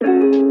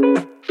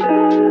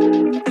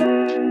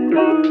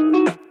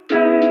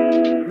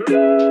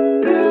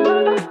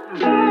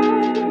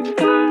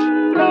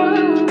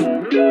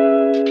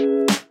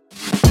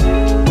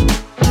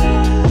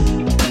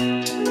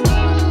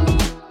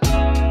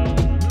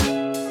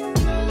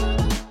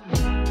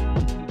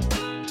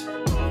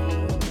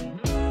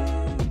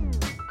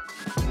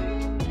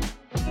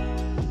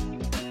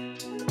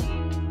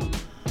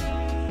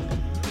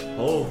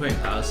迎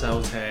大家收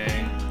聽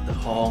The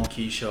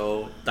Honky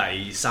Show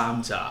第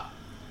3集。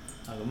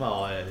咁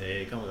我係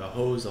你今日嘅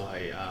host， 我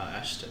係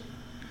Ashton。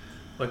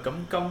喂，咁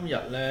今日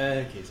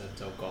咧其實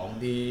就講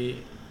啲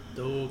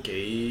都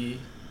幾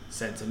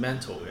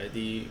sentimental 嘅一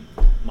啲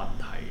問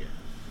題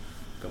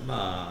嘅。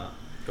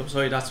咁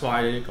所以 that's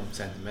why 呢啲咁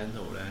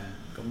sentimental 咧，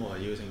咁我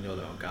係邀請咗2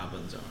個嘉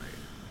賓上嚟。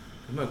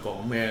咁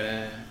講咩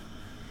咧？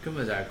今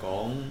日就係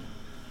講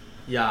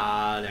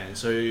20零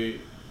歲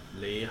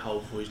你後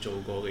悔做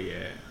過嘅嘢，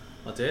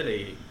或者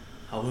你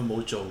後悔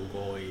冇做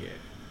過嘅嘢。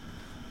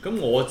咁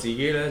我自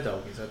己咧就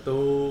其實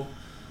都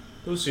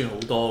算好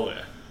多嘅，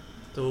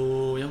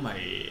都因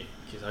為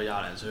其實20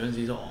零歲嗰陣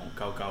時都戇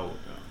鳩鳩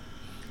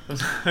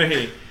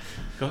㗎，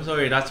咁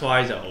所以 that's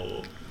why 就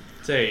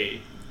即係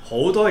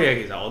好多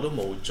嘢其實我都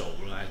冇做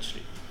啦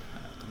actually。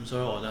咁所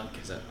以我覺得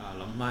其實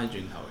諗翻轉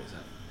頭其實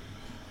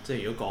即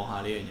係如果講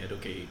下呢樣嘢都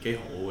幾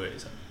好嘅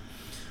其實。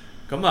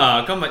咁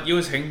今日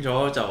邀請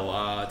咗就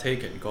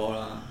Taken 哥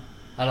啦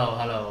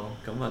Hello。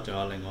咁仲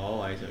有另外一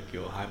位就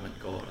叫 Hyman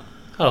哥啦。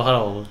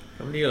Hello。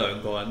咁呢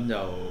2個人就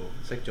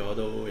識咗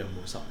都有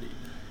冇10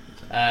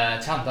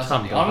年？差唔多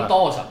10年，我諗多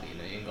過10年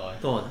啦應該。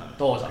多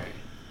過10年。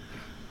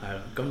係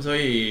啦，咁所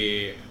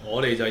以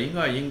我哋就應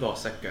該係英國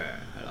識嘅，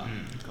係啦。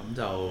咁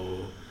就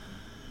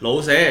老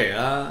死嚟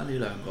啦，呢2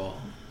個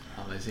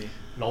係咪先？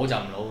老就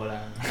唔老㗎啦。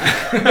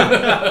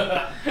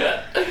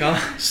咁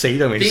死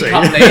都未死，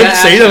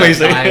死都未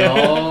死，大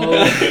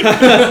佬。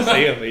死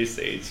又未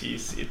死，黐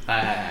線。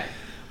係。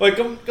喂，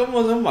咁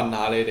我想問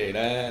下你哋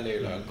咧，你哋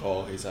2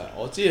個其實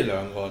我知你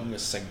2個人嘅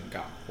性格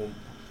好唔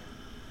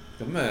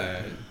同。咁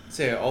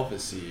即係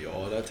obviously，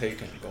 我覺得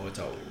Taken 哥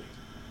就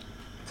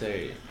即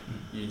係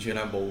完全係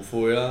無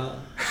悔啦。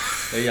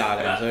你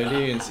20零歲呢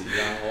段時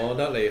間，我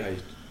覺得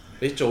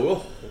你做咗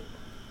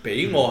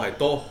比我係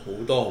多好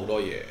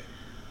多嘢，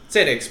即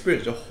係你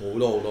experience 咗好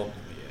多唔同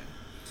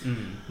嘅嘢。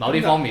某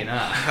啲方面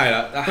啦。係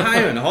啦，但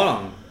Hyman 可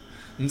能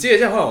唔知啊，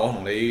即係可能我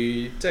同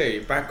你即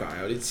係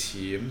background 有啲似，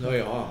咁所以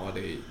可能我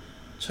哋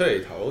出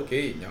嚟頭嗰幾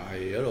年又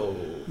係一路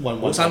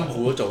好辛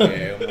苦做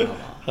嘢咁樣係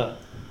嘛？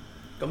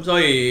咁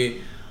所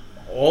以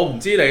我唔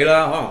知你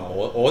啦，可能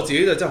我自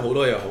己就真係好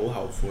多嘢好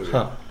後悔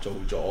做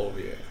咗嘅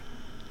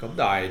嘢，咁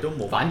但係都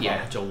冇。反而係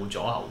做咗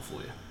後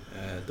悔。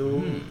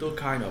都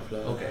kind of 啦。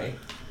OK。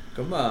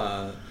咁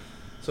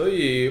所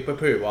以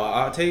譬如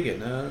話Taken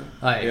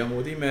啦，你有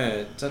冇啲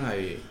咩真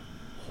係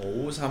好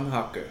深刻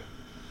嘅？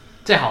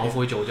即係後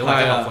悔做咗或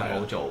者後悔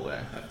冇做嘅。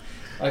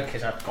其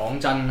實講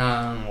真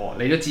啦，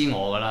你都知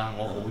我㗎啦，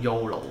我好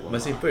YOLO 㗎嘛。咪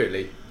先，不如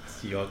你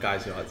自我介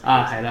紹下自己。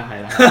係啦。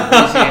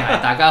意思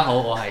係大家好，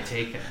我係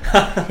Taken。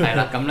係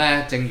啦，咁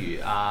咧，正如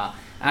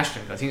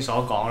Ashton 頭先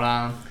所講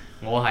啦，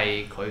我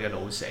係佢嘅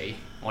老死，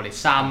我哋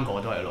3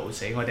個都係老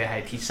死，我哋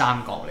係鐵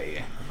三角嚟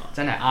嘅，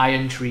真係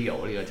Iron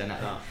Trio 呢個真係。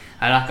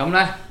係啦，咁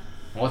咧，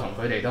我同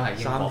佢哋都係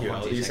英國漢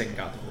子性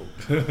格都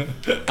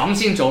好，咁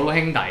先做到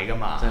兄弟㗎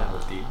嘛。真係好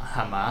啲，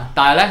係嘛？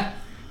但係咧，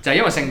就係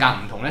因為性格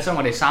唔同咧，所以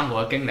我哋3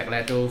個嘅經歷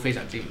咧都非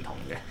常之唔同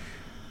嘅。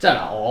即係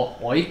嗱，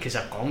我其實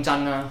講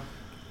真啦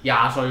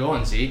，20歲嗰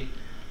陣時，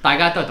大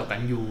家都係讀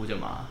緊 U 啫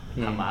嘛，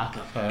係嘛？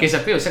其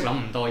實邊度識諗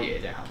咁多嘢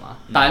啫，係嘛？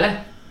但係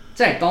咧，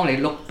即係當你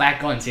look back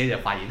嗰陣時，就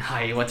發現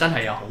係喎，真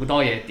係有好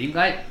多嘢，點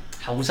解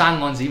後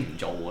生嗰陣時唔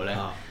做嘅咧？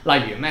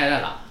例如咩咧？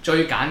嗱，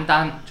最簡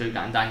單一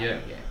樣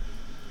嘢，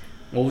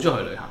我好中意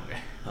去旅行嘅。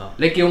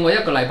你叫我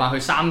1個禮拜去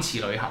3次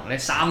旅行咧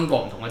，3個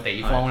唔同嘅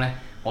地方咧，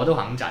我都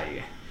肯制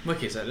嘅。唔係，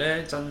其實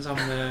咧，真心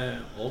咧，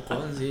我嗰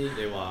陣時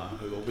你話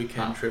去個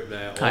weekend trip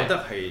咧，我覺得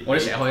係我哋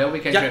成日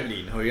去weekend trip，1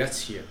年去1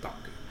次就得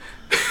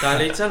嘅。但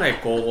係你真係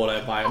個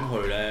禮拜咁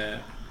去咧，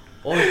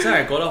我係真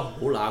係覺得好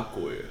乸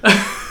攰。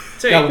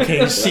即係尤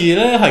其是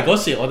咧，係嗰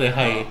時我哋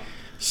係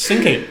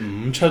星期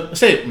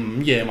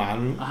5夜晚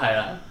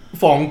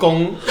放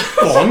工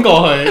趕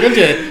過去，跟住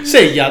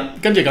星期日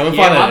跟住咁樣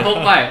翻嚟。夜晚唔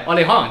係，我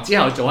哋可能之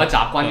後做一集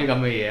關於咁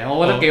嘅嘢，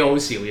我覺得幾好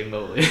笑應該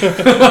會。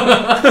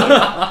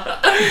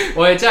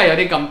我哋真係有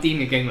啲咁癲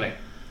嘅經歷。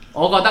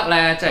我覺得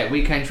咧，即係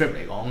weekend trip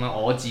嚟講咧，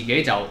我自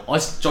己就我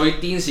最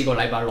癲試過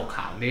禮拜6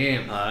行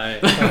添。係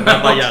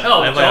禮拜日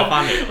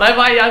翻嚟。禮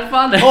拜日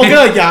翻嚟。我記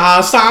得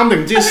23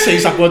定唔知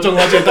40個鐘，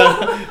我記得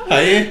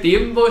係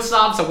點都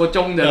30個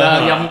鐘就啦，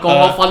任過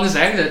我瞓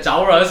醒就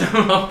走啦。心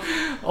諗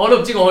我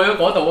都唔知我去咗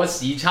嗰度，個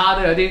時差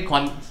都有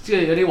啲即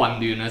係有啲混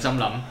亂啊。心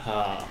諗。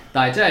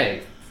但係真係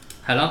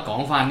係咯，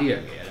講翻呢樣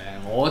嘢咧，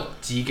我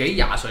自己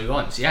20歲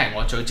嗰陣時係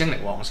我最精力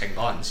旺盛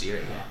嗰陣時嚟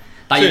嘅。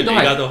雖然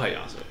而家都係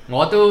20歲，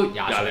我都20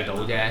歲到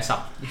啫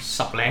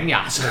，10零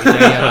20歲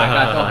啫，大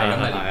家都係咁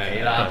嘅年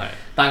紀啦。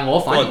但係我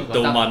反而覺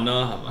得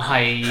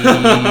係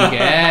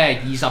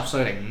嘅，20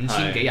歲零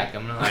5000幾日咁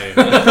啦。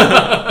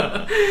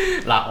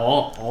嗱，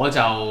我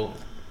就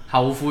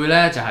後悔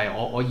咧，就係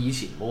我以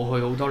前冇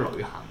去好多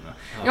旅行啊，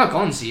因為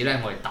嗰陣時咧，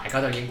我哋大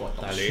家都喺英國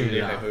讀書啦。但係你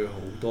係去好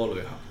多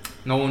旅行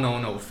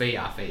？No， 飛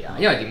啊！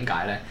因為點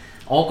解咧？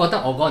我覺得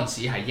我嗰陣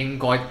時係應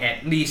該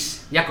at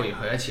least 1個月去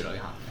1次旅行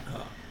嘅。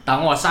但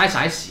係我話嘥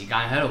晒時間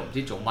喺度唔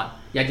知做乜，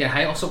日日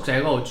喺我宿舍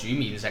嗰度煮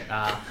麵食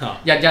啊，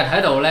日日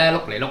喺度咧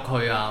碌嚟碌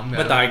去啊咁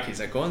樣。但係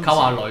其實嗰陣時溝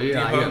下女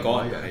啊，香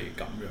港人係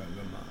咁樣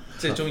噶嘛，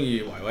即係中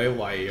意圍威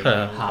喂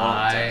咁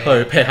樣，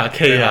去劈下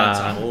K 啊，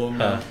酒咁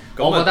樣，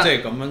我覺得即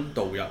係咁樣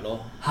度日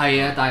咯。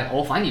係啊，但係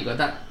我反而覺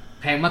得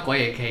劈乜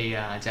鬼嘢 K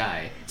啊，真係。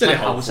即係你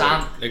後生，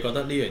你覺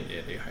得呢樣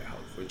嘢你係後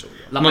悔做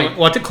咗？唔係，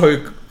或者佢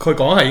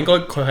講係應該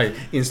佢係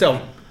instead of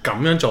咁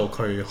樣做，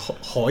佢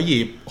可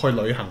以去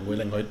旅行會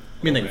令佢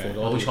meaningful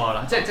多啲。冇錯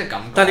啦，即係咁。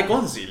但係你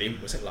嗰陣時你唔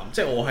會識諗，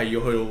即係我係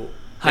要去到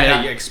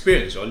係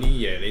experience 咗呢啲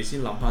嘢，你先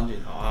諗翻轉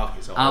頭啊，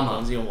其實我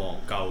講先我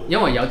戇鳩。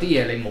因為有啲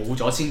嘢你冇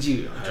咗先知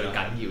原來最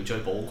緊要、最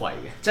寶貴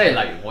嘅，即係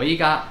例如我依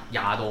家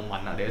20度問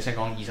啊，你都先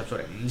講20歲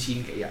嚟5000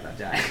幾日啦，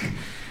真係。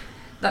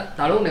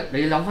大佬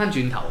你諗翻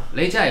轉頭，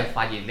你真係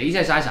發現你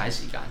真係嘥晒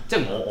時間，即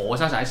係我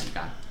嘥晒時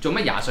間。做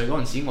咩20歲嗰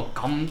陣時我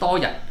咁多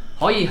日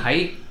可以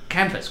喺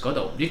campus 嗰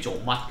度唔知做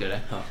乜嘅咧？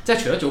即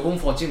係除咗做功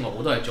課之外，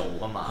好多嘢做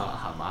噶嘛，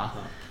係嘛？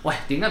喂，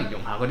點解唔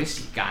用下嗰啲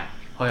時間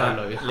去下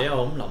旅行？你又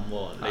咁諗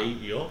喎？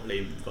你如果你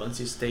唔嗰陣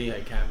時 stay 喺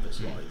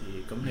campus 耐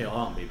啲，咁你可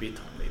能未必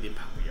同你啲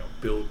朋友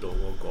build 到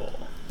嗰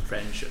個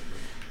friendship。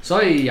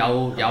所以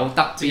有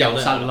得必有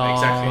失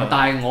咯。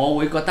但係我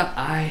會覺得，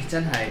唉，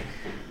真係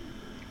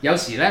有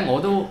時咧，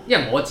我都因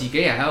為我自己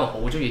係喺度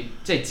好中意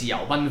即係自由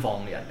奔放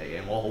嘅人嚟嘅，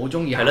我好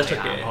中意行嚟行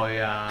去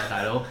啊，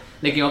大佬。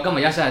你見我今日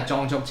一身係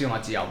裝束，知我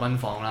自由奔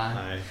放啦，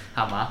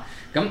係嘛？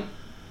咁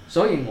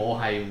所以我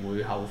係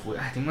會後悔，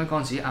點解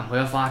嗰陣時唔去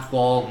下法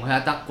國，唔去下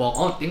德國？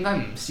我點解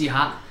唔試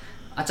下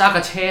揸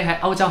架車喺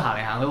歐洲行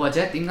嚟行去，或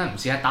者點解唔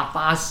試下搭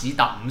巴士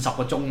搭50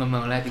個鐘咁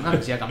樣咧？點解唔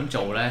試下咁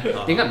做咧？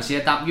點解唔試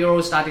下搭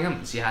Eurostar？ 點解唔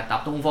試下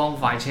搭東方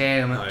快車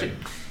咁樣？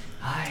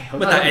唉，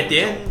但係 at the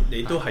end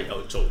你都係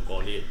有做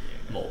過呢樣嘢。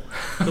冇，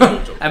都冇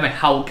做。唔係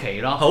後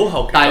期咯。好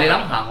後期。但係你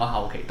諗下，我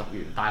後期讀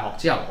完大學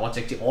之後，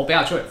我比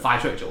較快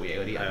出嚟做嘢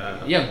嗰啲人，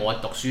因為我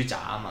讀書渣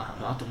啊嘛，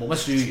係嘛，冇乜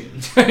書緣，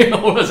即係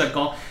好老實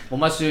講，冇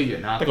乜書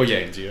緣啦。得個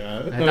型字啦。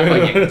得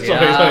個型字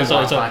啦。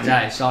sorry 真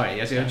係 sorry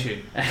有少少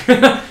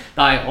串。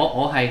但係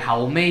我係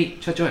後尾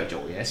出咗嚟做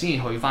嘢，先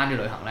至去翻啲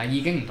旅行咧，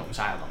已經唔同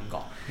晒嘅感覺。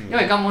因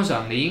為根本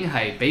上你已經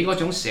係俾嗰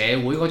種社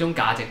會嗰種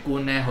價值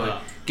觀咧，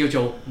去叫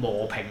做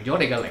磨平咗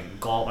你嘅稜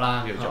角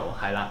啦，叫做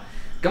係啦。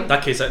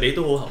但其實你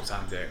都好後生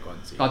啫嗰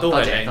陣時，都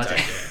係靚仔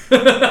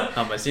嘅，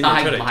係咪先？但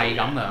係唔係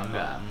咁樣嘅，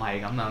唔係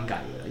咁樣計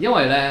嘅。因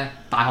為咧，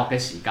大學嘅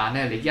時間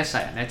咧，你一世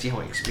人咧只可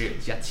以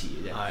experience 一次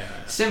嘅啫。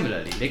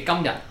Similarly，你今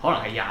日可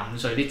能係25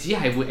歲，你只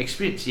係會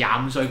experience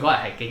 25歲嗰日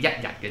係嘅一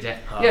日嘅啫，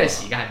因為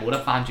時間係冇得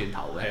翻轉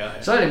頭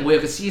嘅。所以你每日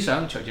嘅思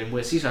想，隨住每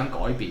日思想改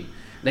變，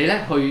你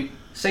咧去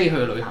去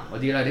旅行嗰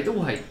啲咧，你都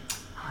會係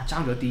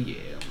爭咗啲嘢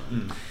咁樣。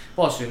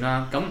不過算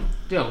啦，咁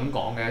都有咁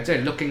講嘅，即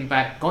係 looking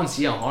back 嗰陣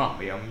時又可能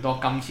未有咁多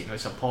金錢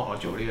去 support 我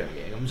做呢樣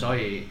嘢，咁所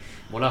以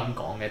冇得咁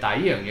講嘅。但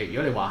係呢樣嘢，如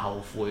果你話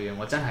後悔嘅，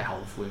我真係後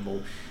悔冇，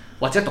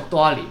或者讀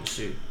多1年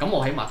書，咁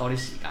我起碼多啲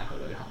時間去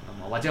旅行啊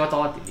嘛，或者我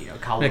多1年又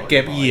溝女。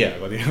gap year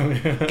嗰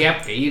啲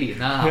gap 幾年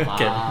啦，係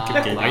嘛？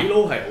鬼佬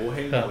係好興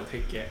會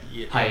take gap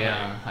year。係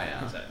啊。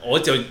我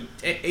就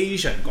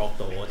Asian 角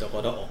度我就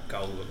覺得戇鳩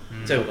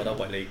㗎，即係會覺得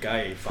喂你梗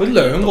係。佢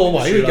兩個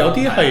位，有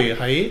啲係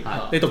喺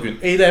你讀完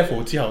A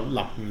level 之後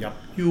臨入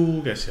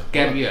U 嘅時候。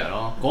gap year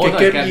咯，嗰個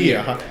gap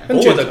year 跟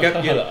住就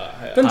gap year 啦。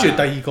跟住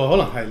第二個可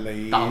能係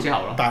你大學之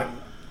後咯。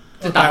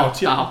即係大學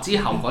之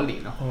後嗰年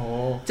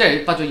咯。即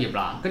係畢咗業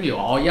啦，跟住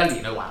我1年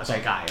去環遊世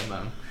界咁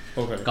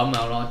樣。咁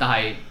樣咯，但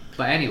係。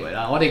But anyway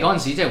啦，我哋嗰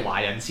陣時即係華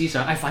人思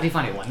想，快啲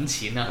翻嚟揾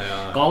錢啦！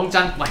講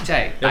真，喂，真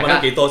係大家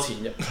幾多錢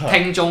啫？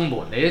聽眾們，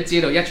你都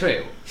知道一出嚟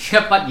一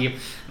畢業，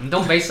唔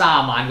通俾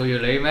30萬個月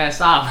你咩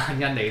？30萬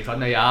印尼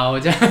盾啊有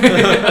真係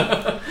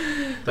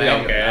都有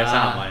嘅，30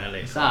萬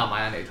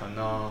印尼盾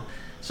咯。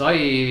所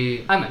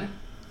以 Ivan 咧，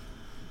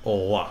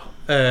我啊，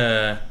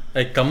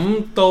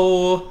咁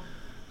都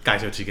介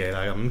紹自己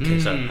啦。咁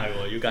其實係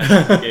喎，要介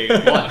紹自己，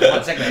冇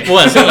人識你，冇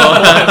人識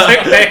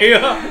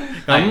我，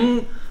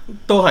咁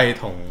都係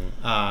同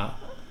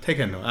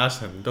Taken 同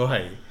Aston 都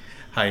係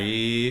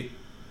喺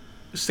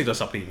識咗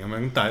10年咁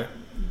樣，但係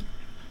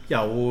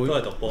有都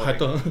係讀波，係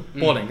都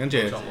波齡，跟住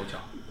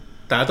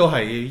大家都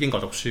喺英國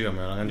讀書咁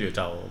樣啦，跟住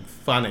就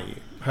翻嚟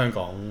香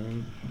港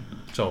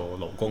做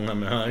勞工咁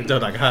樣，之後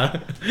大家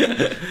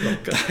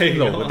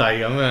奴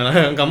隸咁樣啦，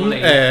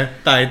咁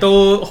但係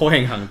都好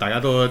慶幸，大家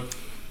都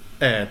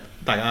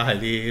大家喺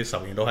呢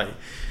10年都係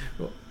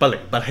不離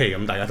不棄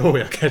咁，大家都會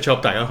有 catch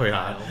up， 大家去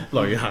下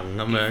旅行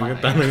咁樣，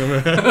等咁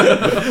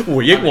樣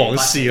回憶往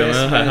事咁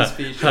樣，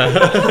係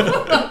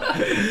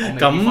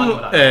咁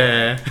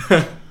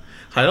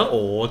係咯。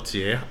我自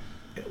己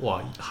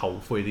話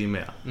後悔啲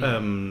咩啊？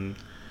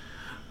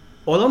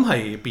我諗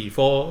係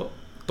before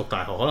讀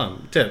大學，可能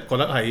即係覺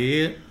得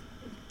喺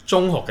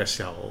中學嘅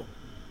時候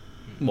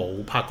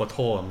冇拍過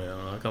拖咁樣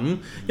啦。咁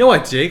因為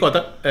自己覺得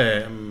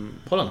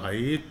可能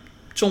喺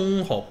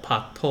中學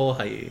拍拖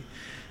係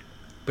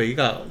比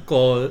較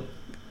個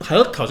係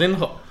咯，頭先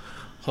學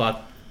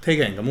話 take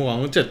人咁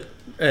講，即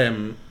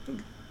係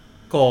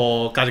個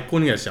價值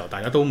觀嘅時候，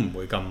大家都唔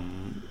會咁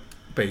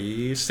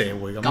俾社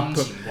會咁金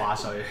錢掛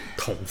帥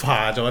同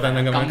化咗等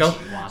等咁樣。金錢咁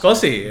掛帥嗰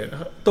時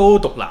都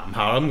讀男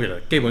校啦，咁其實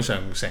基本上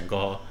成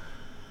個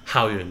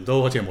校園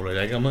都好似冇女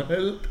仔咁啊。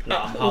男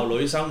校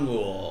女生嘅喎，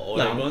我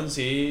哋嗰陣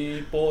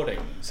時 boarding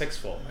sixth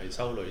form 係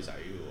收女仔嘅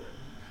喎。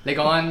你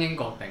講緊英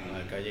國定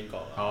梗係英國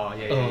啦。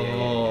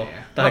哦，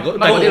但係乜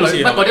嗰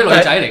啲女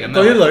仔嚟嘅咩？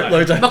嗰啲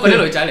女仔乜嗰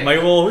啲女仔嚟？唔係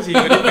喎，好似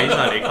嗰啲俾晒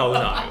你溝晒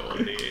喎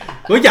嗰啲。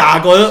嗰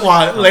20個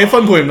話你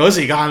分配唔到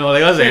時間喎，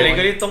你嗰時。即係你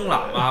嗰啲東南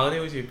亞嗰啲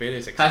好似俾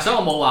你食。但係所以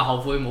我冇話後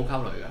悔冇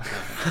溝女㗎。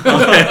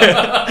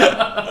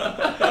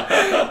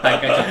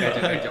係繼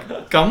續。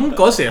咁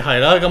嗰時係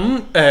啦，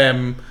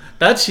咁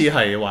第一次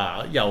係話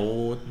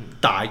有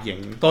大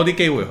型多啲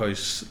機會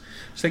去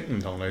識唔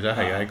同女仔，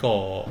係喺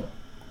嗰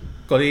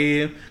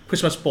啲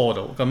Christmas ball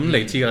度。咁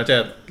你知㗎啦，即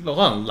係可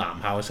能男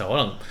校嘅時候，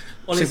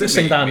可能識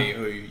聖誕未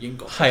去英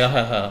國。係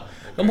啊。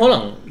咁可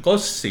能嗰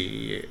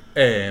時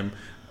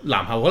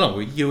男校可能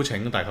會邀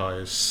請大概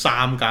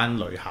3間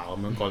女校咁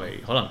樣過嚟，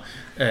可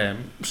能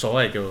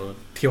所謂叫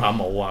跳下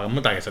舞啊咁，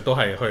但係其實都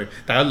係去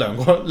大家兩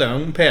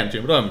pair 人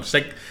全部都係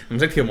唔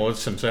識跳舞，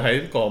純粹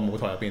喺個舞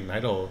台入邊喺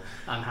度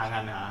摁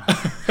下，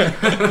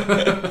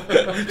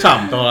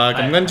差唔多啦。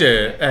咁跟住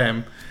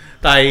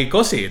但係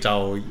嗰時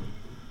就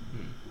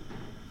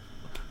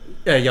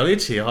有啲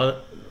似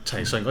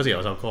陳奕迅嗰時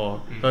有首歌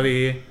嗰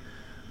啲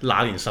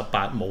那年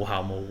18母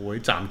校舞會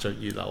站最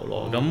熱鬧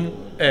咯。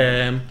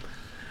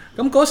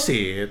咁嗰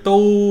時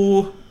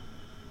都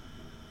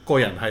個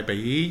人係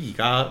比而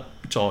家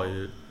再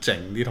靜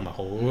啲，同埋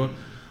好唔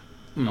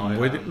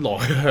會內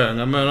向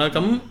咁樣啦。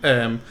咁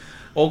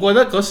我覺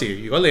得嗰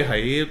時如果你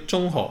喺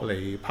中學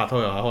你拍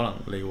拖嘅話，可能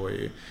你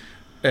會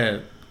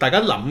大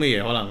家諗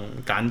嘅嘢可能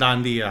簡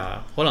單啲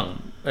啊，可能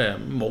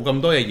冇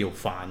咁多嘢要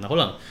煩啊。可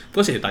能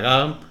嗰時大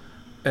家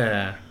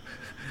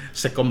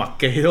食個麥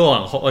記都可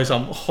能開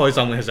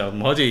心嘅時候，唔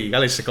好似而家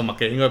你食個麥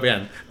記應該俾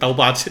人兜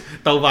巴車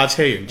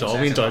完左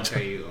邊再出。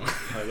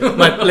唔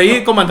係你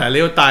個問題係你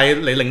要帶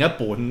你另一半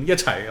一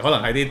齊，可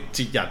能喺啲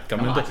節日咁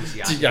樣，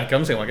節日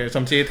咁成為嘅，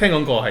甚至聽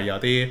講過係有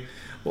啲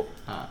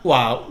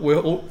話會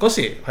好嗰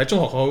時喺中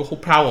學好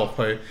proud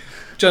去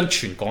將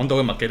全港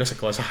島嘅麥記都食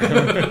過晒。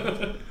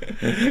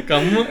咁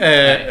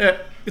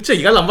即係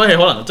而家諗翻起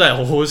可能真係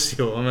好好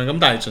笑咁樣，咁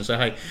但係純粹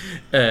係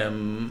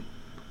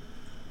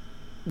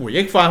回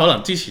憶翻可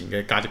能之前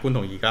嘅價值觀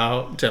同而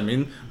家即係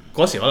面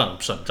嗰時可能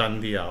純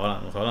真啲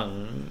啊，可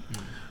能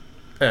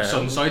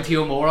純粹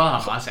跳舞啦，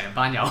係嘛？成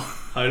班友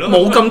係咯，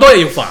冇咁多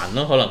嘢要煩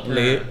咯，可能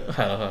你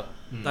係啦。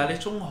但係你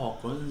中學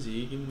嗰陣時，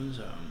基本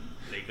上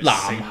你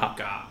嘅性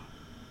格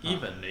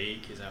even 你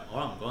其實可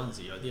能嗰陣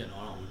時有啲人可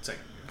能好靜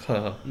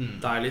嘅，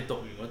但係你讀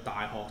完個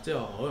大學之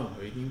後，可能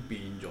佢已經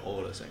變咗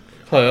㗎啦，成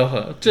個人。係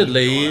啊，即係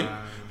你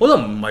可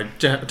能唔係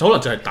淨係，可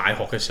能就係大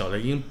學嘅時候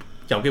你已經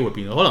有機會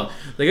變咗。可能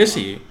你嗰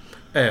時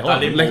但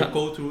係你冇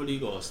go through 呢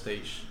個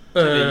stage，即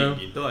係你仍然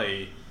都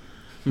係。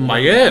唔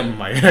係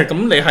嘅，咁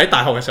你喺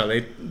大學嘅時候，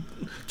你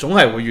總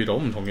係會遇到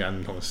唔同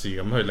人、唔同事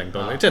咁去令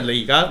到你，即係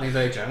你而家令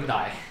到你長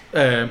大。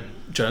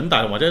長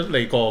大或者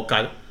你個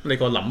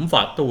諗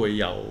法都會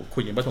有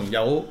豁然不同，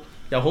有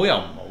好有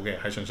唔好嘅，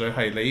係純粹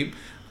係你，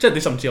即係你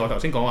甚至我頭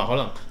先講話，可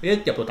能你一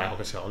入到大學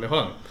嘅時候，你可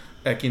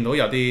能見到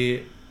有啲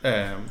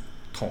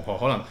同學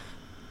可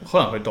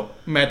能去讀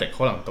medic，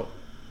 可能讀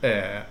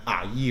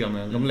牙醫咁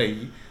樣，咁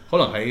你可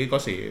能喺嗰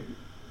時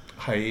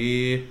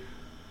喺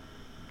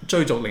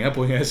追逐另一半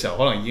嘅時候，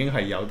可能已經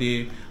係有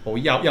啲好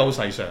優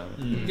勢上，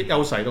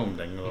優勢都唔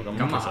定㗎咯。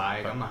咁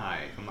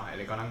係，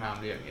你講得啱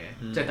呢樣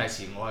嘢。即係第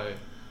時我去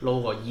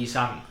撈個醫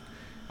生，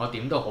我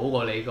點都好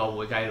過你個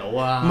會計佬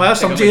啊！唔係啊，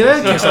甚至咧，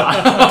其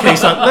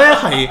實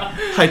咧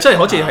係真係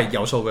好似係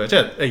有數嘅，即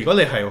係如果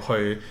你係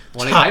去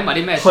睇埋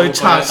啲咩數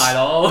據啊，大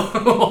佬，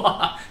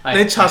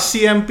你刷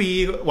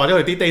CMB 或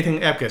者去啲 dating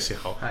app 嘅時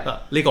候，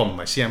呢個唔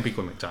係 CMB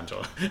冠名贊助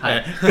啦。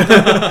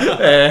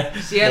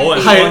冇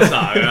人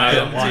sponsor 㗎，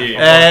都唔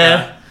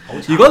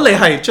知。如果你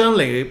係將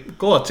你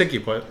嗰個職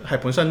業係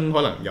本身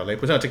可能由你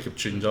本身嘅職業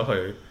轉咗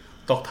去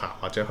doctor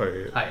或者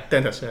去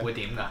dentist， 會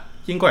點㗎？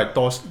應該係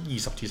多20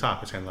至30%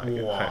 嚟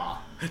嘅。哇！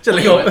即係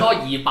你要多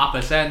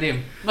200%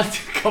添，乜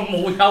咁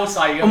冇優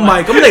勢㗎？唔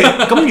係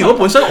咁如果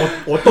本身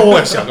我多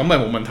嘅時候咁咪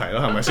冇問題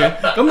咯，係咪先？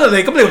咁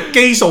你個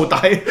基數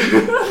大。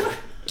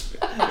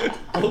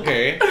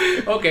OK，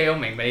我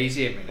明你意思，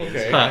咁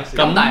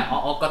但係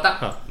我覺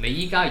得你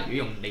依家如果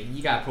用你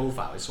依家嘅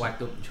profile 去 swipe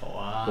都唔錯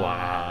啊，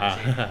哇！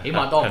起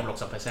碼多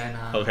50-60%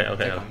啦。OK，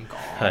即係咁講，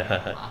係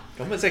嘛？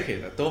咁啊，即係其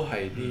實都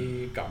係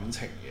啲感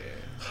情嘅，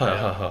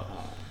係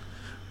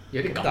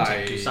有啲感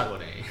情缺失喎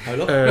你。係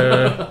咯。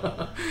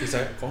其實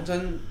講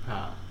真，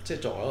即係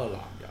作為一個男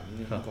人，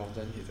講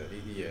真，其實呢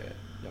啲嘢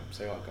又唔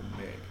使話咁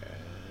咩嘅。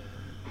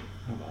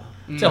係嘛？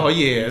即係可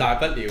以大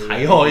不了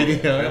睇開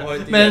啲嘅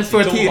咩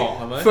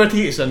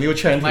 30 is a new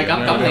trend。唔係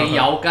咁你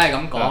有梗係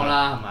咁講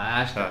啦，係咪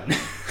Ashton？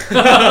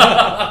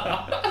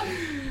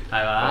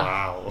 係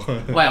嘛？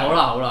喂，好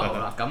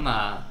啦，咁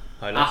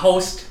阿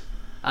host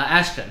阿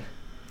Ashton，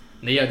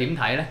 你又點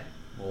睇咧？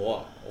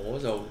我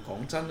就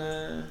講真咧，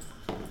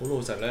好老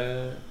實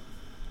咧，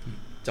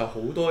就好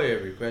多嘢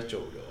regret 做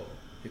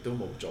咗。亦都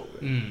冇做嘅。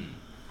嗯。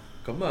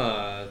咁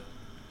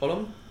我諗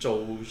做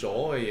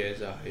咗嘅嘢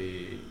就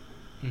係、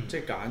即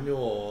係揀咗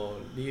我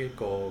呢一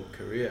個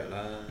career 啦。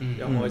一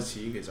開始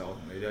其實我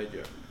同你都一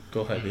樣，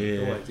都係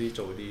都為之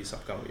做啲濕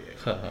鳩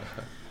嘢。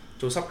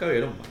做濕鳩嘢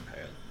都唔問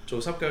題啊！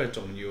做濕鳩嘢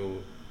仲要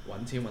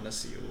揾錢揾得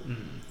少，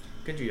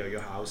跟住又要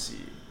考試，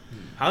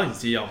考完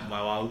試又唔係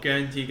話好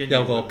guarantee，跟住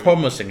有個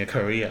promising 嘅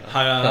career。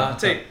係啊，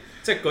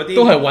即係嗰啲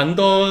都係揾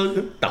多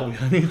豆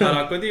樣啲。係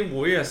啦，嗰啲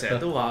會啊，成日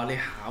都話你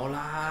考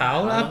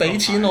啦，俾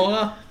錢我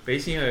啦，俾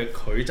錢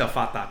佢就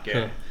發達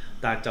嘅，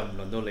但係就唔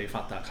輪到你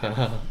發達。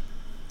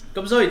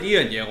咁所以呢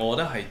樣嘢我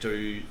覺得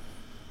係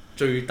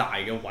最大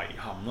嘅遺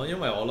憾咯，因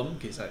為我諗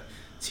其實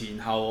前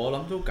後我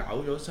諗都搞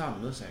咗差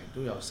唔多成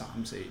都有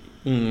3-4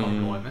年。咁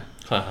耐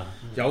咩？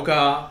有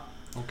㗎。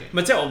OK。唔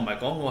係即係我唔係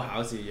講個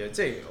考試嘅，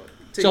即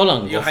係可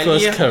能要喺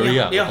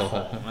呢一行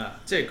啊，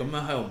即係咁樣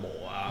喺度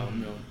磨啊咁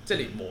樣，即係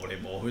連磨嚟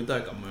磨去都係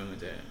咁樣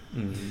嘅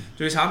啫。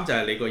最慘就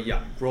係你個人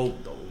grow 唔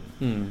到，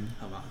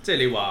係嘛？即係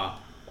你話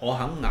我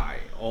肯捱，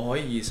我可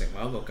以成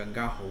為一個更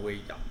加好嘅人，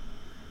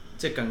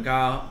即係更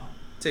加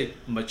即係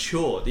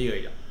mature 啲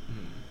嘅人。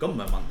咁唔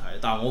係問題，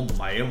但係我唔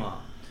係啊嘛，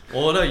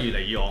我覺得係越嚟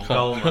越戇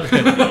鳩啊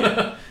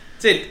嘛。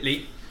即係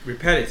你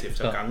repetitive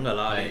就梗㗎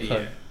啦呢啲嘢。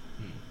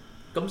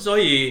咁所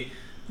以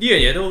呢樣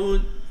嘢都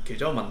其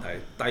中一個問題。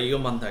第二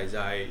個問題就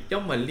係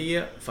因為呢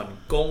一份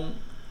工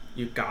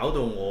要搞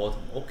到我同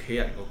屋企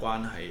人個關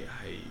係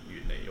係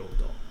遠離咗好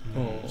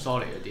多。疏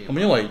離嗰啲。咁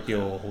因為要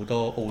好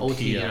多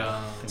OT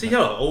啦，即係一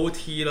來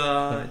OT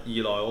啦，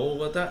二來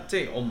我覺得即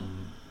係我唔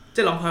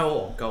即係諗返好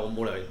戇鳩，我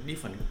冇理由呢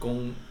份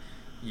工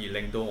而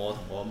令到我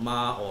同我阿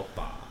媽、我阿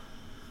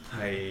爸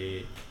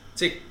係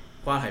即係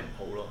關係唔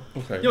好咯。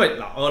因為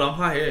嗱，我諗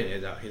翻起一樣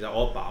嘢就係，其實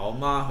我阿爸、我阿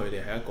媽佢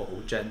哋係一個好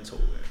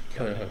gentle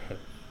嘅，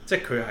即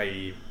係佢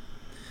係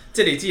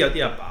即係你知有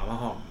啲阿爸阿媽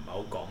可能唔係好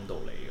講道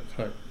理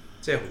嘅，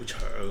即係好搶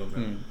咁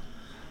樣。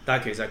但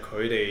係其實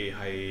佢哋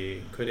係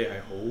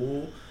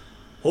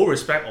好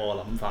respect 我嘅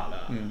諗法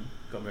啦，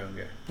咁樣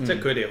嘅，即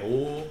係佢哋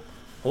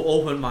好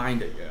open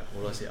minded 嘅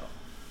好多時候。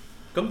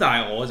咁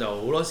但係我就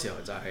好多時候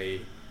就係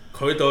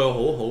佢對我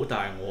好好，但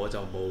係我就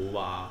冇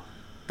話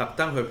特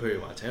登去，譬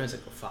如話請佢食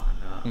個飯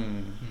啊，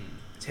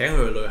請佢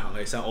去旅行。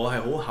其實我係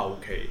好後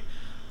期，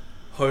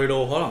去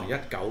到可能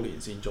19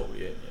年先做呢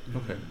樣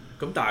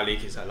嘢。咁但係你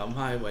其實諗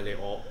翻起，喂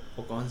我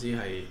嗰陣時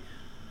係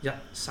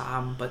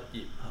13畢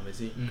業係咪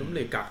先？咁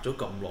你隔咗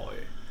咁耐，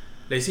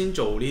你先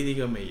做呢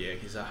啲咁嘅嘢，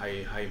其實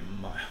係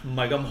唔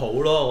係咁好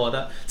咯？我覺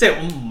得即係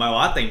我唔係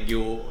話一定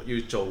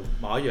要做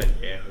某一樣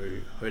嘢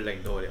去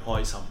令到佢哋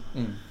開心，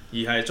而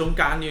係中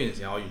間呢段時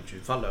間我完全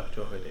忽略咗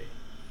佢哋。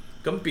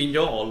咁變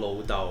咗我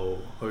老豆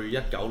去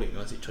19年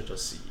嗰時出咗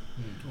事，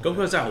咁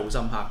佢真係好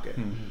深刻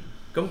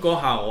嘅。咁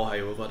嗰下我係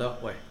會覺得，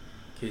喂，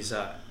其實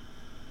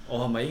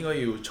我係咪應該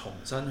要重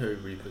新去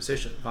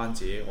reposition 翻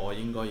自己？我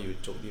應該要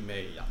做啲咩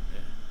人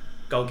咧？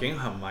究竟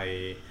係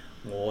咪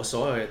我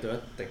所有嘢都一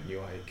定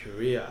要係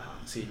career 行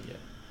先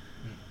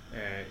嘅？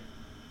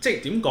即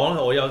係點講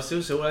咧？我有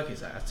少少咧，其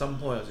實針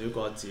科有少少覺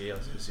得自己有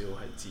少少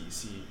係自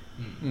私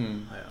嘅。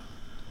係啊。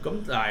咁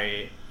但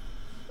係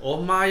我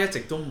媽一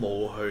直都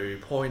冇去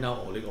point out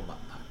我呢個問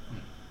題。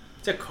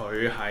即係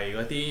佢係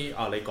嗰啲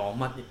啊，你講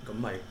乜咁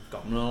咪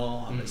咁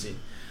咯，係咪先？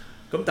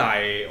咁但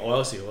係我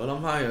有時我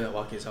諗翻嘅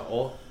話，其實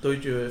我對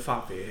住佢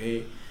發脾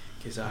氣，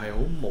其實係好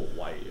無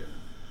謂嘅，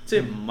即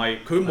係唔係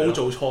佢冇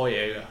做錯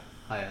嘢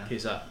㗎。其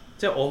實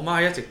即係我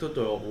媽一直都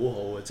對我好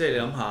好嘅，即係你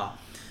諗下，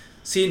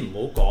先唔好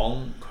講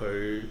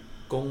佢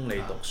供你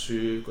讀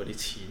書嗰啲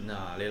錢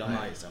啊，你諗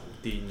下其實好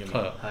癲㗎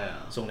嘛。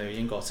送你去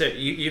英國，即係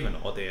even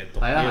我哋係讀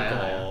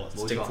呢一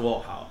個政府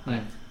學校，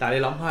但係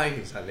你諗翻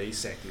起其實你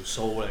成條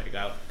數嚟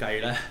計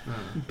咧，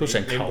都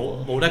成你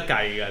冇得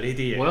計㗎呢啲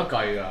嘢。冇得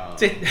計㗎。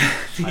即係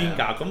天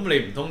價，咁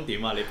你唔通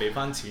點啊？你俾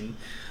翻錢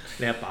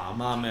你阿爸阿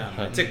媽咩？係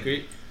咪？即係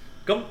佢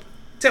咁，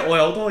即係我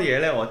有好多嘢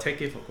咧，我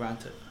take it for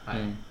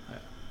granted。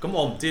咁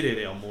我唔知你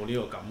哋有冇呢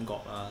個感覺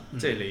啦。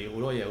即係你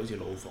好多嘢好似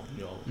老馮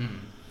咗。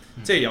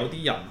即係有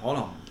啲人可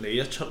能你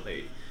一出嚟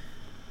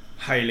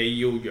係你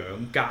要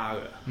養家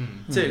㗎，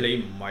即係你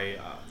唔係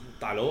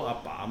大佬阿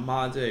爸阿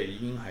媽，即係已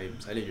經係唔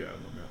使你養咁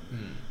樣。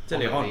即係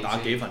你可能打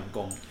幾份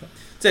工，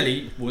即係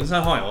你本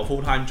身可能有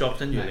full time job，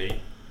跟住你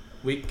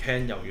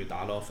weekend 又要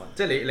打多一份，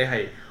即係你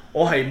係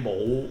我係冇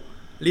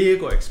呢一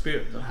個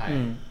experience。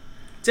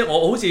即係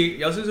我好似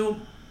有少少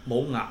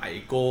冇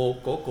捱過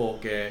嗰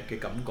個嘅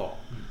感覺，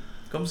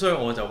咁所以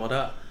我就覺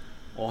得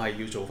我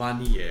係要做翻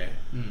啲嘢，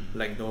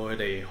令到佢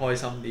哋開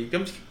心啲。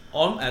咁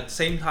我諗 at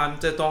same time，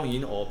 即係當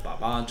然我爸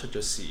爸出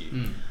咗事，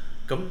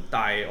咁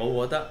但係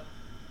我覺得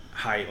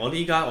係我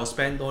呢家我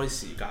spend 多啲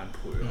時間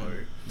陪佢，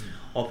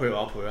我譬如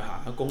話我陪佢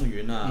行下公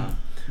園啊，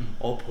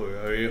我陪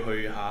佢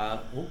去下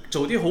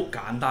做啲好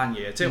簡單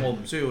嘅嘢，即係我唔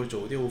需要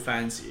做啲好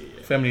fancy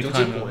嘅嘢。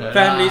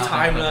family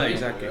time 啦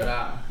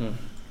，exactly。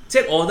即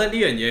係我覺得呢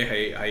樣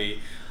嘢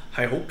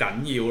係好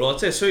緊要咯。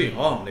即係雖然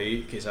可能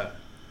你其實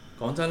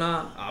講真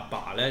啦，阿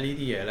爸咧呢啲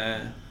嘢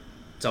咧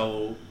就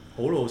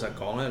好老實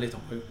講咧，你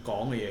同佢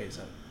講嘅嘢其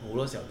實好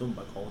多時候都唔係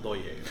講好多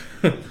嘢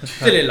嘅，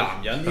即係你男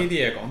人呢啲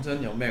嘢講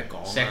真有咩講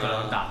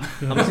啊？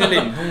係咪先？你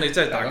唔通你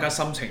真係大家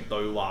心情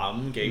對話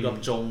咁幾個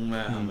鐘咩？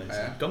係咪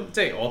先？咁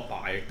即係我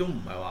爸亦都唔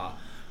係話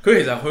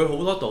佢其實佢好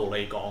多道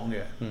理講嘅，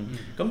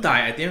咁但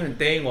係 at the end of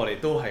the day 我哋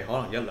都係可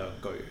能一兩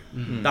句，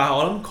但係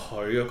我諗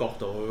佢嘅角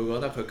度佢會覺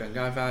得佢更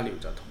加 value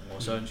就同我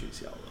相處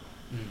時候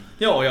咯，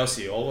因為我有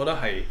時我覺得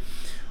係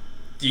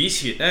以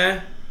前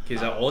咧，其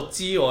實我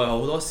知我有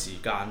好多時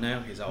間咧，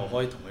其實我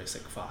可以同佢食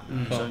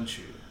飯相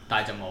處。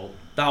但係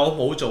我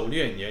冇做呢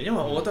樣嘢，因為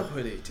我覺得佢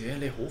哋自己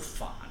你好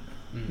煩啊。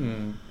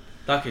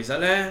但係其實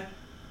咧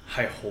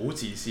係好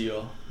自私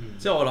咯。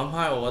即係我諗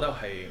翻，我覺得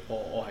係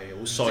我係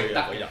好衰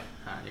嘅個人。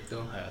亦都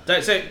係啊，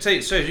即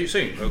係雖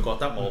然佢覺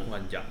得我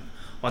份人，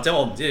或者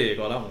我唔知你哋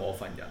覺得我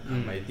份人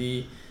係咪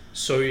啲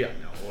衰人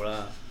又好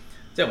啦。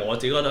即係我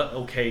自己覺得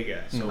OK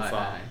嘅 so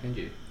far。跟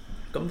住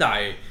咁，但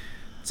係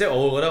即係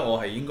我會覺得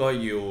我係應該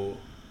要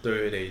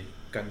對佢哋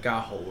更加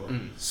好咯。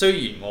雖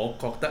然我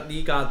覺得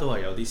呢家都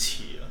係有啲遲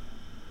啦。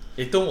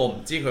亦都我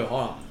唔知佢可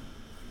能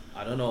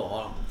I don't know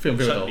可能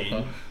出年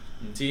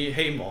唔知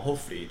希望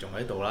hopefully 仲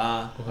喺度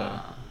啦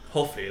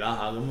hopefully 啦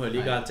嚇，咁佢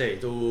呢家即係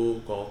都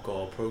個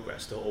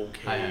progress 都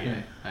OK 嘅，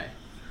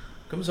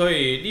咁所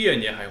以呢樣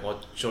嘢係我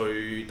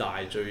最大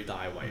遺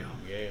憾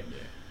嘅一樣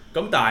嘢。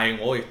咁但係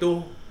我亦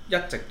都一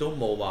直都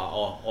冇話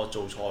我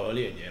做錯咗呢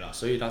樣嘢啦，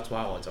所以 that's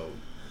why 我就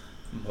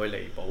唔去彌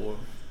補咯，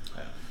係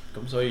啊，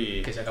咁所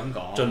以其實咁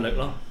講盡力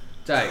咯。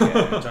真係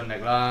嘅，盡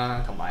力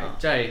啦，同埋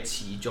即係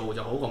遲做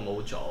就好過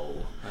冇做。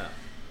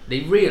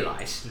你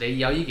realize 你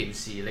有呢件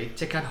事，你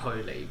即刻去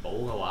彌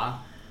補嘅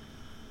話，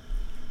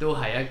都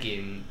係一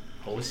件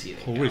好事嚟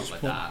嘅。我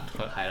覺得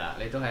係啦，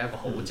你都係一個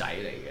好仔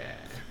嚟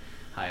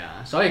嘅，係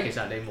啊。所以其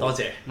實你冇多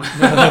謝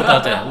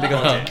呢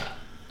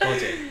個多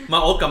謝。唔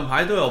係我近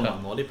排都有問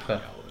我啲朋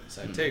友，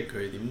其實即係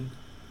佢點，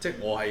即係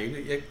我係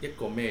一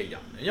個咩人？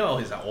因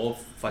為其實我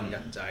份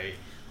人就係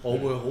我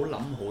會好諗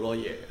好多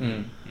嘢，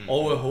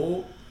我會好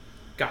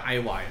介懷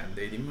人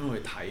哋點樣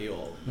去睇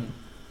我，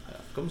係啊，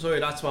咁所以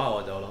that's why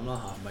我就諗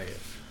啦嚇，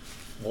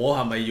我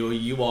係咪要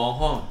以往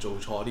可能做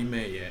錯啲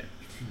咩嘢，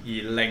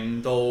而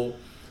令到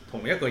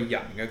同一個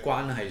人嘅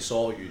關係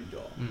疏遠咗？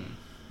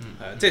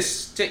係啊，即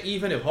係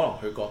even 你可能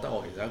佢覺得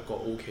我其實係一個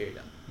OK 嘅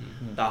人，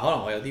但係可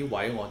能我有啲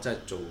位我真係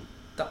做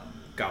得唔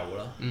夠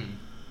啦，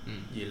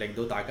而令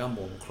到大家冇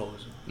咁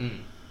close。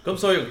咁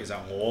所以其實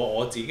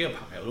我自己嘅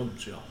朋友都唔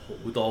算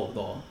好多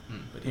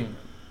嗰啲。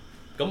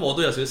咁我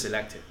都有少少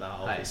selective 啦，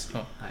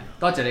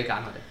多謝你揀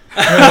我哋。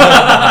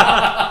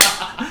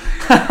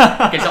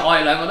其實我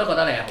哋兩個都覺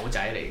得你係好仔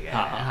嚟嘅，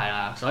係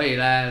啦，所以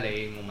咧你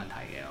冇問題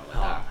嘅，我覺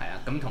得係啊。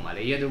咁同埋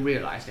你依家都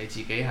realize 你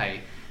自己係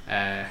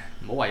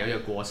唔好為咗個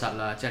過失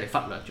啦，即係你忽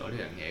略咗呢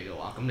樣嘢嘅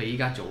話，咁你依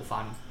家做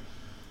翻，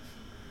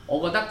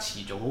我覺得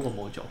遲做好過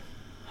冇做，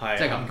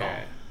即係咁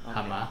講，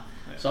係嘛？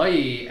所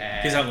以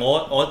其實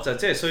我就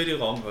即係衰啲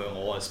講佢，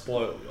我係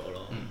spoil 咗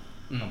咯。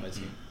係咪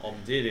先？我唔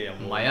知你有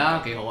冇？唔係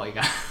啊，幾好啊！而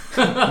家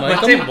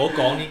即係唔好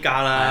講呢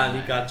家啦，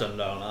呢家盡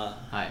量啦。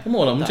咁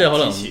我諗即係可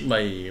能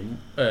咪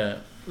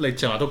你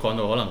正話都講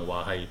到可能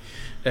話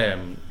係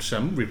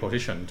想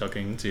reposition 究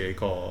竟自己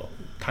個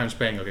time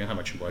span 究竟係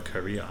咪全部係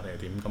career 定係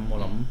點？咁我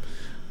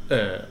諗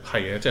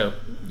係嘅，即係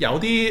有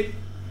啲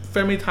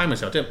family time 嘅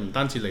時候，即係唔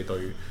單止你對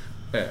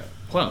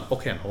可能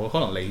屋企人好，可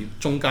能你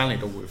中間你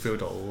都會 feel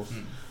到，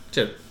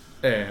即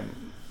係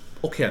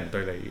屋企人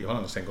對你可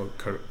能成個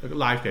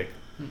life 嘅。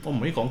我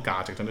唔可以講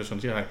價值，甚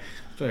至係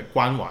即係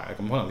關懷啊！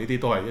咁可能呢啲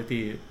都係一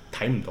啲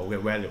睇唔到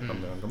嘅 value 咁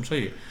樣，咁所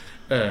以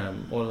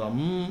我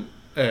諗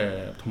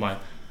同埋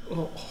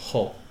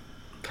學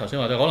頭先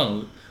話就可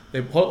能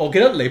我記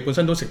得你本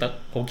身都食得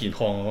好健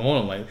康，咁可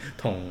能咪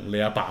同你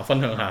阿爸分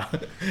享下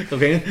究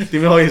竟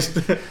點樣可以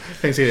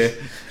平時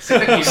食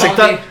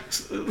得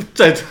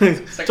即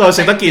係再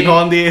食得健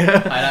康啲。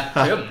係啦，除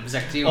咗唔食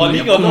之外，呢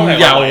個都係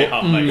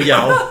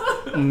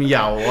唔油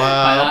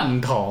啊，唔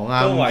糖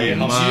啊，唔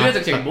鹽啊，煮咧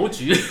直情唔好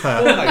煮，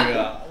都係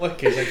㗎。喂，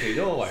其實其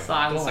中一個遺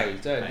憾都係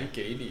即係呢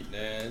幾年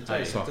咧，真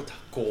係食得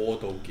過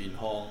度健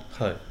康。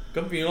係。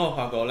咁變咗我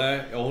發覺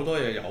咧，有好多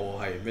嘢又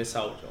係咩收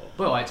咗。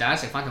不如我哋陣間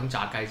食翻桶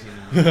炸雞先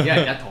啦，一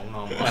人一桶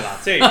咯。係啦，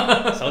即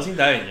係首先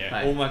第一樣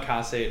嘢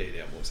omakase 你哋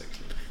有冇食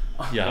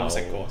先？有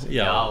食過？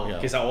有。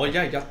其實我而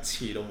家係一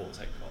次都冇食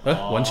過。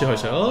揾次去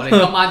食咯。我哋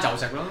今晚就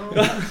食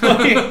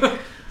咯。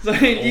所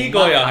以呢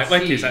個又係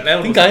喂，其實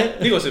咧點解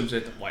呢個算唔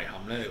算遺憾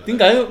咧？點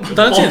解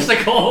冇食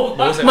過？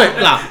冇食。唔係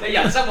嗱，你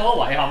人生冇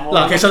乜遺憾喎。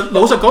嗱，其實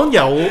老實講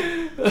有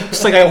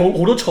世界好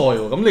多菜喎。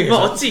咁你其實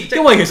我知，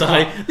因為其實係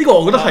呢個，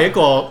我覺得係一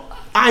個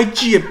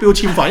IG 嘅標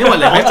籤化，因為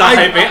你喺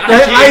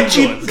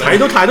IG 睇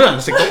到太多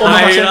人食到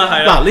omakase。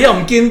嗱，你又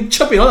唔見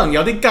出邊可能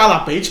有啲加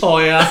勒比菜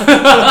啊？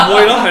唔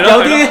會咯，係咯。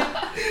有啲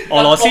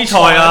俄羅斯菜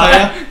啊，係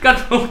啊，吉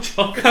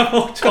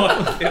卜菜。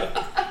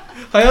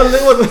係啊，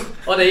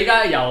我哋依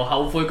家由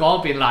後悔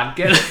講變爛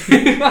嘅，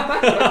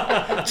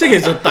即係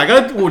其實大家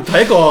會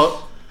睇一個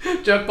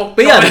着卜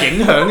俾人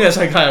影響嘅世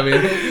界入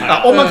邊。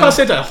嗱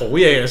，omakase就係好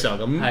嘢嘅時候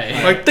咁，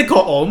的確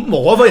我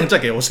無可否認真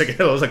係幾好食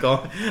嘅，老實講。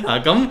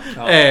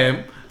咁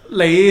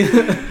你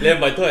係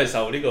咪都係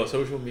受呢個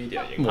social media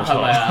影響？冇錯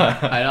係咪啊？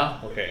係咯。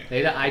 OK，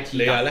你都 IT 你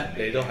係咧？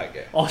你都係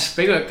嘅。我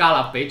俾佢加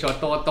勒比再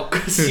多一篤嘅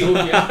燒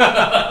嘢。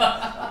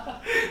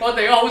我突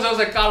然間好想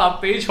食加勒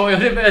比菜，有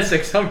啲咩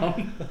食心諗？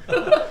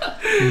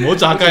唔好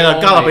炸雞啦，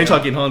加勒比菜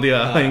健康啲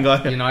啦，應該。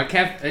原來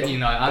原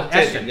來阿即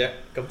係 Ashton 啫，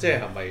咁即係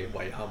咪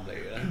遺憾嚟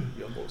嘅咧？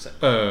如果冇食，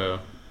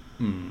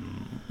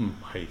唔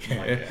係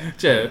嘅，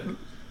即係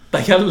第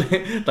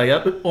一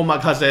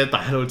omakase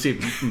大家都知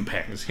唔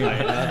平先。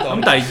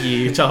咁第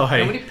二就係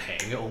有冇啲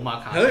平嘅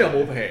omakase？係咯，有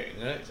冇平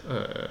嘅咧？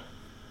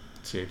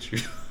自己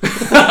煮。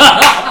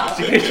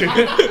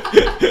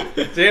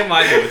自己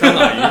買條吞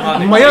拿魚翻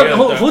嚟。唔係啊，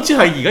好似係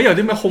而家有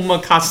啲咩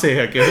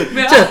omakase 嘅，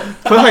即係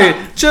佢係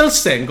將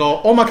成個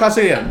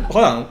omakase 人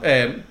可能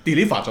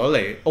deliver 咗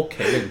嚟屋企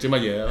定唔知乜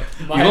嘢啊？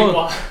如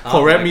果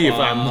correct me if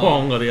I'm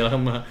wrong 嗰啲啦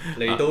咁啊，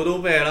嚟到都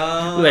咩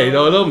啦？嚟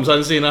到都唔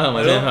新鮮啦，係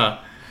咪先嚇？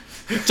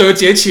仲要自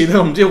己切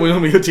都唔知會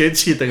唔會要自己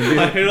切定啲？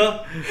係咯，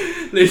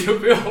你要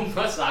俾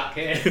我乜殺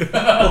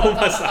嘅？好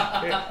乜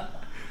殺嘅。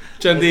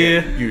將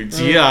啲魚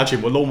子啊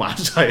全部撈埋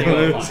一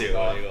齊。好笑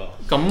啊！呢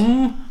個。咁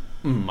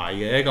唔係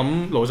嘅，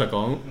咁老實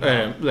講，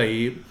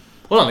你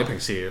可能你平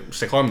時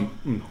食開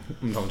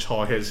唔同菜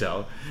嘅時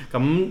候，咁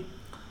唔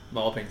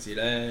係我平時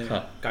咧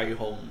雞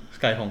胸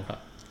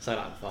西蘭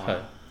花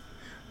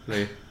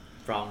你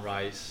brown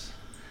rice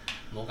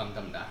唔好咁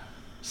得唔得？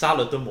沙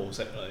律都冇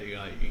食啦，而家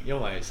已經因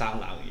為生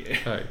冷嘢。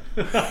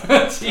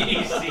黐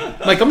線。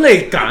唔係咁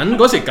你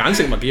嗰時揀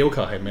食物嘅要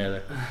求係咩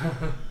咧？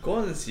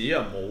嗰陣時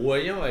啊冇啊，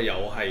因為又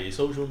係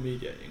social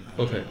media 影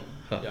響。OK。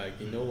又係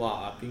見到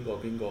話邊個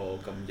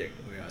咁型，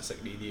佢又食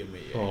呢啲咁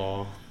嘅嘢。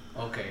哦。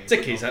OK。即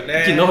係其實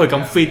咧，見到佢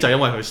咁 fit 就因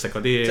為佢食嗰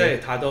啲。即係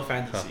太多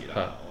fantasy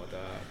啦，我覺得。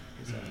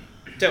其實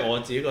即係我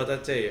自己覺得，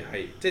即係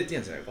啲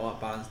人成日講話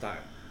balance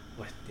style。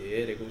喂，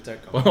你估真係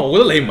咁？我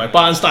覺得你唔係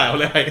balance style，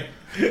你係。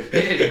你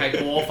哋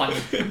係過分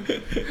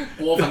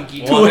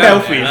健康。 Too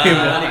healthy 添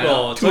啊！呢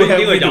個所以呢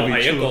個又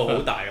係一個好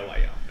大嘅遺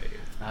憾嚟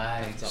嘅。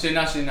唉，算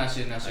啦。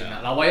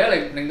嗱，為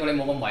咗令到你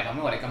冇咁遺憾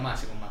咧，我哋今晚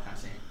食個麥卡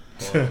先。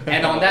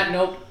And on that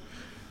note，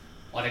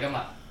我哋今日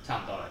差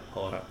唔多啦。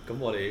好啦，咁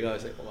我哋而家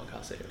去食個麥卡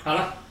先。好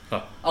啦。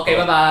OK，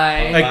拜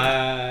拜。拜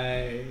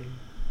拜。